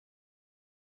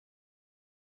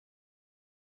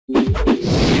Hi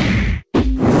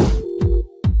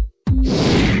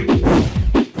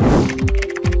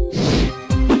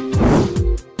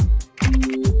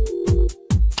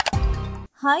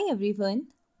everyone,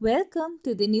 welcome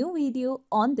to the new video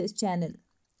on this channel.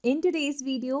 In today's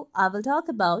video, I will talk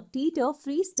about Teeter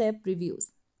Freestep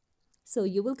reviews. So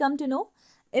you will come to know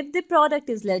if the product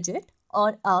is legit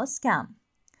or a scam.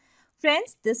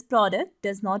 Friends, this product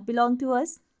does not belong to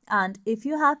us, and if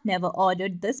you have never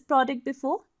ordered this product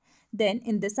before, then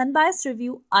in this unbiased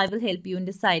review, I will help you in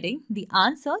deciding the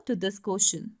answer to this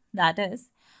question. That is,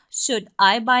 should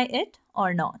I buy it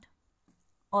or not?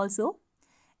 Also,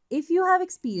 if you have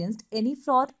experienced any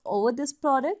fraud over this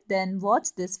product, then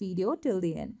watch this video till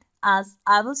the end, as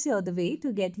I will show the way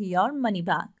to get your money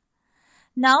back.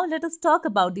 Now let us talk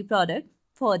about the product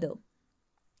further.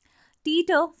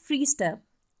 Teeter Freestep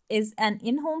is an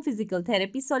in-home physical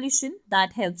therapy solution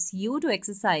that helps you to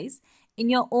exercise in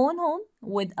your own home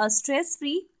with a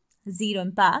stress-free,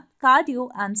 zero-impact cardio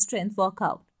and strength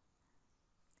workout.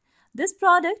 This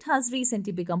product has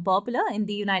recently become popular in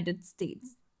the United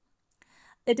States.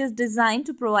 It is designed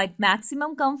to provide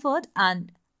maximum comfort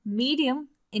and medium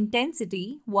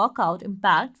intensity workout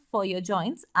impact for your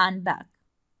joints and back.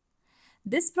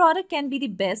 This product can be the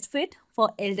best fit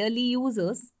for elderly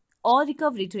users or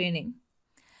recovery training.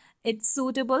 It's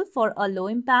suitable for a low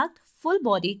impact, full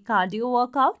body cardio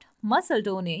workout, muscle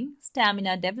toning,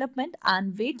 stamina development,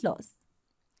 and weight loss.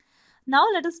 Now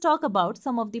let us talk about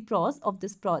some of the pros of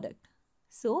this product.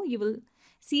 So you will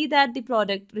see that the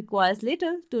product requires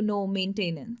little to no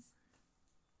maintenance.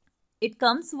 It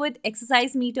comes with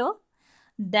exercise meter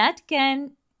that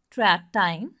can track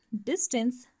time,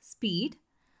 distance, speed,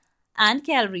 and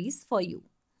calories for you.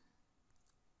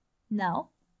 Now,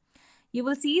 you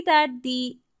will see that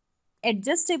the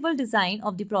adjustable design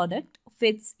of the product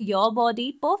fits your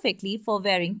body perfectly for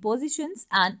varying positions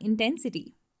and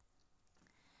intensity.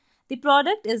 The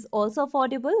product is also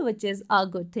affordable, which is a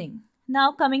good thing.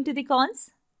 Now coming to the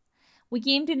cons, we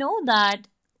came to know that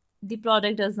the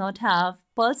product does not have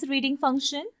pulse reading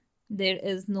function, there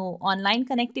is no online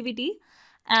connectivity,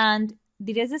 and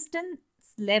the resistance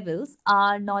levels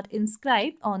are not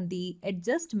inscribed on the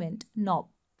adjustment knob.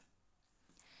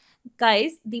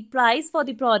 Guys, the price for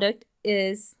the product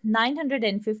is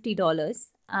 $950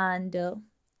 and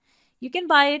you can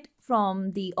buy it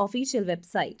from the official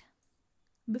website.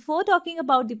 Before talking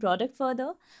about the product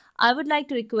further, I would like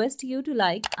to request you to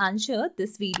like and share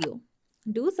this video.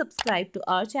 Do subscribe to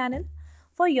our channel,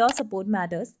 for your support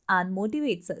matters and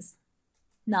motivates us.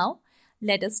 Now,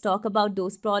 let us talk about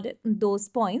those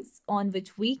points on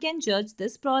which we can judge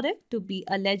this product to be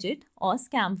a legit or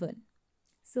scam one.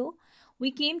 So,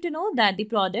 we came to know that the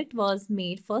product was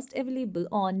made first available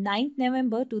on 9th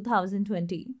November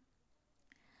 2020.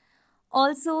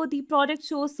 Also, the product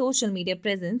shows social media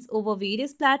presence over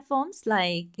various platforms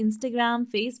like Instagram,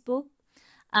 Facebook,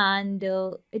 and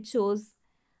it shows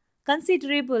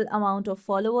considerable amount of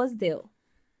followers there.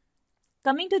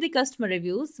 Coming to the customer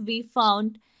reviews, we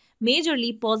found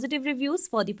majorly positive reviews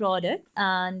for the product,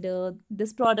 and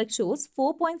this product shows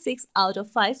 4.6 out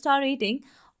of 5-star rating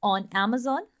on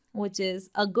Amazon, which is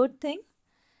a good thing.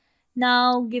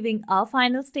 Now, giving our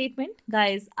final statement,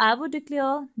 guys, I would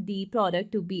declare the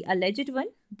product to be a legit one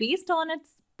based on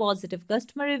its positive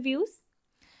customer reviews,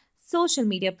 social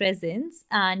media presence,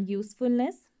 and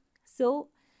usefulness. So,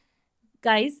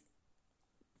 guys,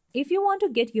 if you want to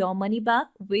get your money back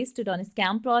wasted on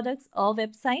scam products or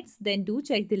websites, then do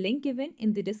check the link given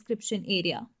in the description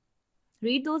area.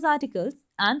 Read those articles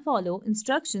and follow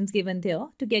instructions given there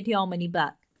to get your money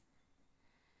back.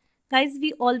 Guys,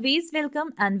 we always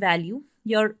welcome and value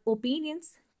your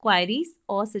opinions, queries,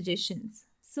 or suggestions.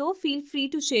 So feel free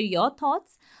to share your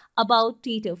thoughts about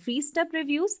Teeter Freestep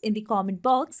reviews in the comment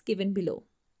box given below.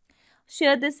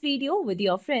 Share this video with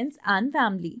your friends and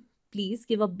family. Please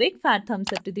give a big fat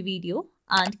thumbs up to the video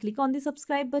and click on the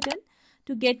subscribe button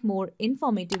to get more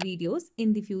informative videos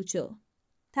in the future.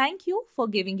 Thank you for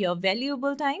giving your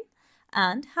valuable time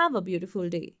and have a beautiful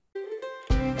day.